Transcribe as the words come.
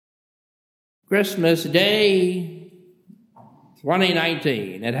Christmas Day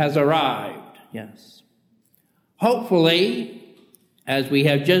 2019. It has arrived, yes. Hopefully, as we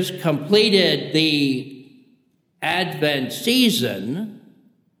have just completed the Advent season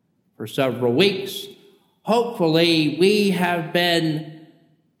for several weeks, hopefully we have been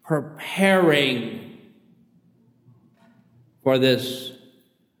preparing for this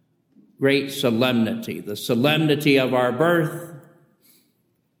great solemnity, the solemnity of our birth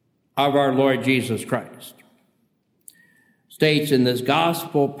of our Lord Jesus Christ. States in this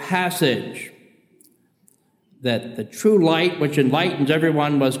gospel passage that the true light which enlightens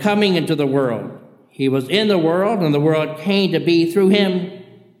everyone was coming into the world. He was in the world, and the world came to be through him,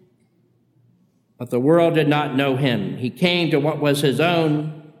 but the world did not know him. He came to what was his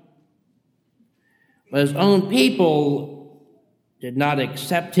own, but his own people did not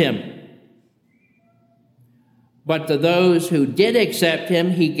accept him. But to those who did accept him,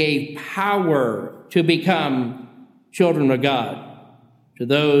 he gave power to become children of God. To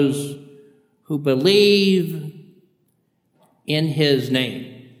those who believe in his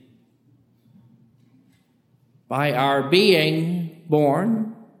name. By our being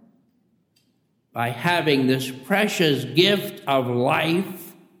born, by having this precious gift of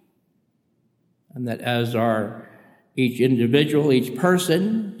life, and that as each individual, each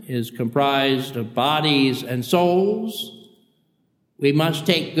person is comprised of bodies and souls, we must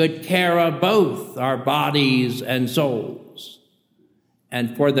take good care of both our bodies and souls.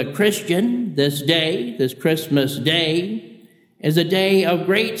 And for the Christian, this day, this Christmas Day, is a day of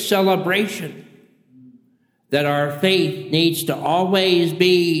great celebration, that our faith needs to always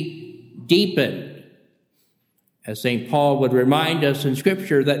be deepened. As St. Paul would remind us in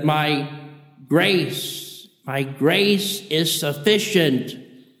Scripture, that my grace is sufficient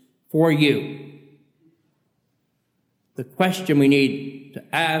for you. The question we need to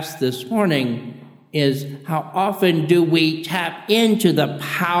ask this morning is, how often do we tap into the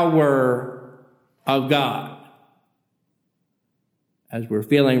power of God? As we're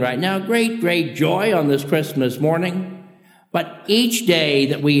feeling right now, great joy on this Christmas morning. But each day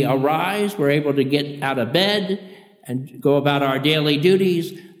that we arise, we're able to get out of bed and go about our daily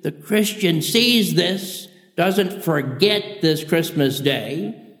duties. The Christian sees this, doesn't forget this Christmas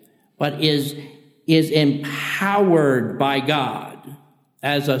Day, but is empowered by God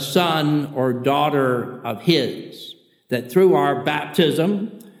as a son or daughter of his. That through our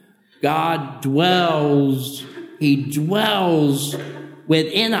baptism, God dwells, he dwells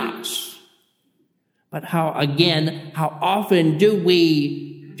within us. But how often do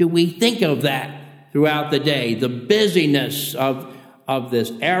we think of that throughout the day? The busyness of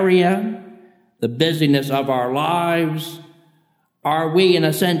this area, the busyness of our lives. Are we, in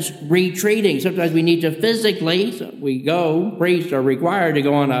a sense, retreating? Sometimes we need to physically, so priests are required to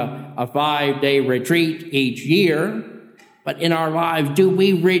go on a 5-day retreat each year. But in our lives, do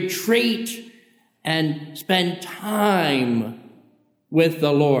we retreat and spend time with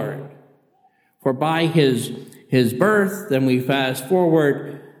the Lord? For by his birth, then we fast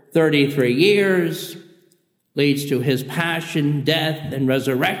forward 33 years, leads to his passion, death, and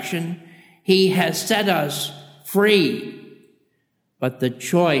resurrection. He has set us free. But the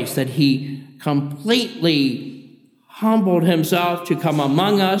choice that he completely humbled himself to come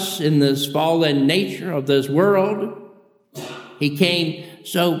among us in this fallen nature of this world, he came.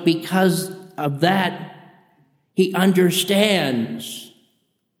 So because of that, he understands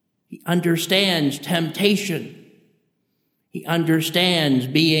temptation. He understands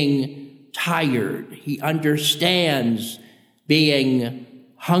being tired. He understands being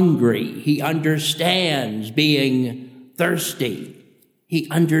hungry. He understands being thirsty. He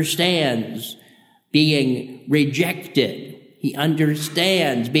understands being rejected. He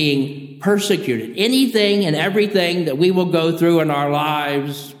understands being persecuted. Anything and everything that we will go through in our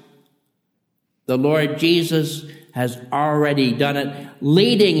lives, the Lord Jesus has already done it,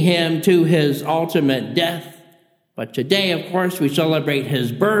 leading him to his ultimate death. But today, of course, we celebrate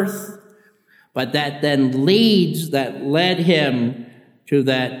his birth, but that then led him to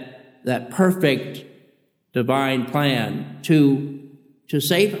that perfect divine plan to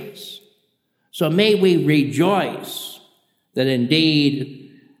save us. So may we rejoice that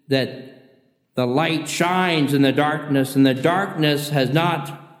indeed that the light shines in the darkness, and the darkness has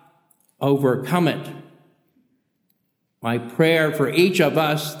not overcome it. My prayer for each of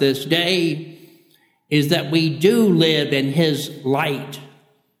us this day is that we do live in his light,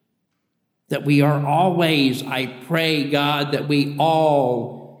 that we are always, I pray, God, that we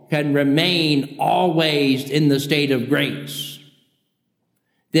all can remain always in the state of grace.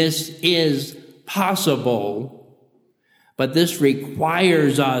 This is possible, but this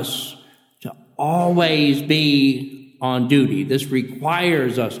requires us to always be on duty. This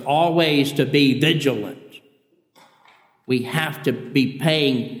requires us always to be vigilant. We have to be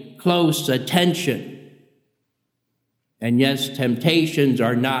paying close attention. And yes, temptations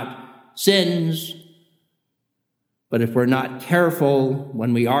are not sins, but if we're not careful,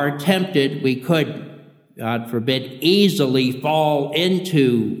 when we are tempted, we could, God forbid, easily fall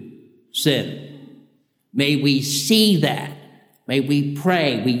into sin. May we see that. May we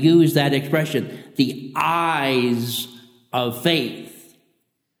pray. We use that expression, the eyes of faith.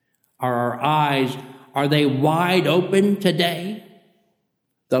 Are they wide open today?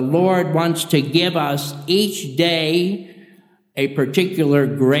 The Lord wants to give us each day a particular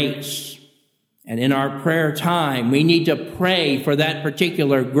grace. And in our prayer time, we need to pray for that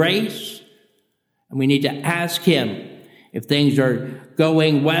particular grace. And we need to ask him if things are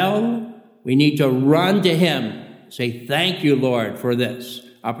going well. We need to run to him, say, thank you, Lord, for this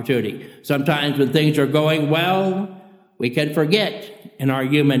opportunity. Sometimes when things are going well, we can forget. In our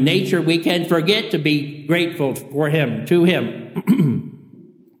human nature, we can forget to be grateful for him, to him.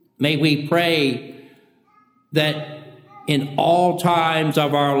 May we pray that in all times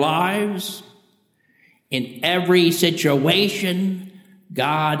of our lives, in every situation,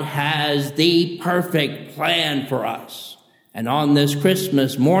 God has the perfect plan for us. And on this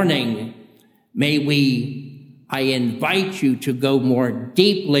Christmas morning, I invite you to go more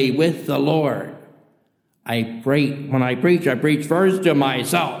deeply with the Lord. When I preach first to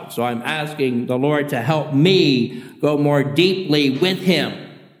myself. So I'm asking the Lord to help me go more deeply with him,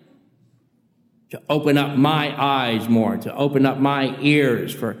 to open up my eyes more, to open up my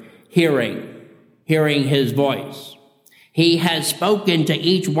ears for hearing his voice. He has spoken to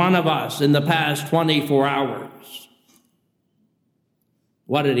each one of us in the past 24 hours.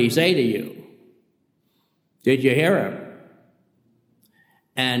 What did he say to you? Did you hear him?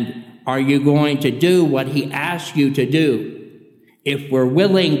 And are you going to do what he asked you to do? If we're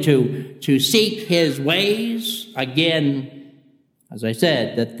willing to seek his ways, again, as I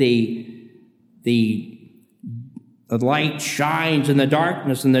said, that the light shines in the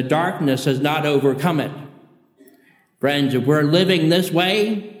darkness, and the darkness has not overcome it. Friends, if we're living this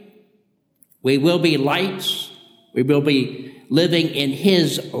way, we will be lights. We will be living in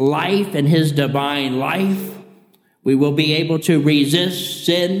his life and his divine life. We will be able to resist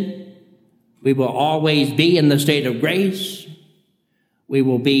sin. We will always be in the state of grace. We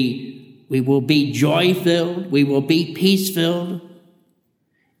will be joy-filled. We will be peace-filled.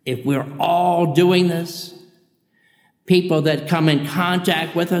 If we're all doing this, people that come in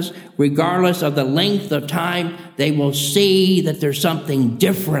contact with us, regardless of the length of time, they will see that there's something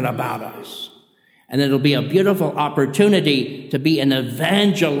different about us. And it'll be a beautiful opportunity to be an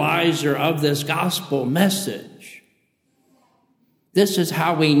evangelizer of this gospel message. This is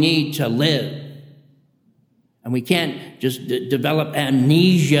how we need to live. And we can't just develop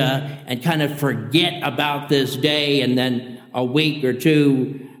amnesia and kind of forget about this day and then a week or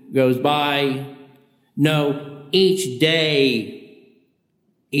two goes by. No, each day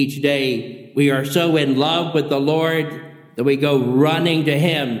we are so in love with the Lord that we go running to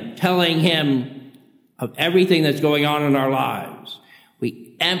him, telling him of everything that's going on in our lives.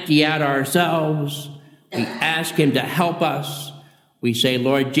 We empty out ourselves. We ask him to help us. We say,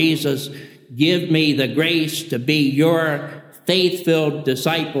 Lord Jesus, give me the grace to be your faith-filled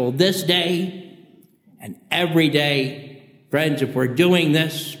disciple this day and every day. Friends, if we're doing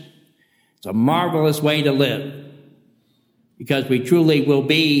this, it's a marvelous way to live, because we truly will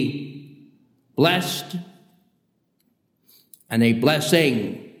be blessed and a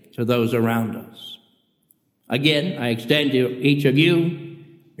blessing to those around us. Again, I extend to each of you,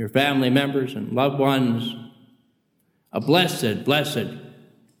 your family members and loved ones, a blessed, blessed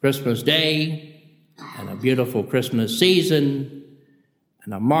Christmas day and a beautiful Christmas season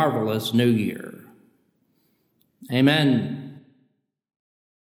and a marvelous new year. Amen.